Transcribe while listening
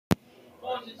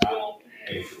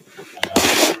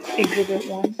Exhibit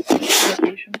 1,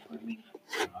 Irrigation Farming.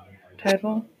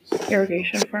 Title,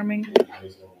 Irrigation Farming.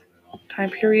 Time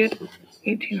period,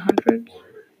 1800s.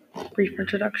 Brief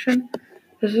introduction.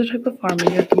 This is a type of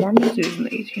farming that the Mormons used in the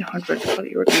 1800s called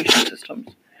irrigation systems.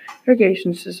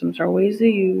 Irrigation systems are ways they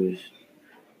use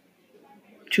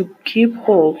to keep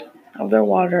hold of their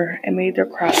water and make their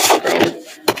crops grow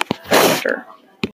faster.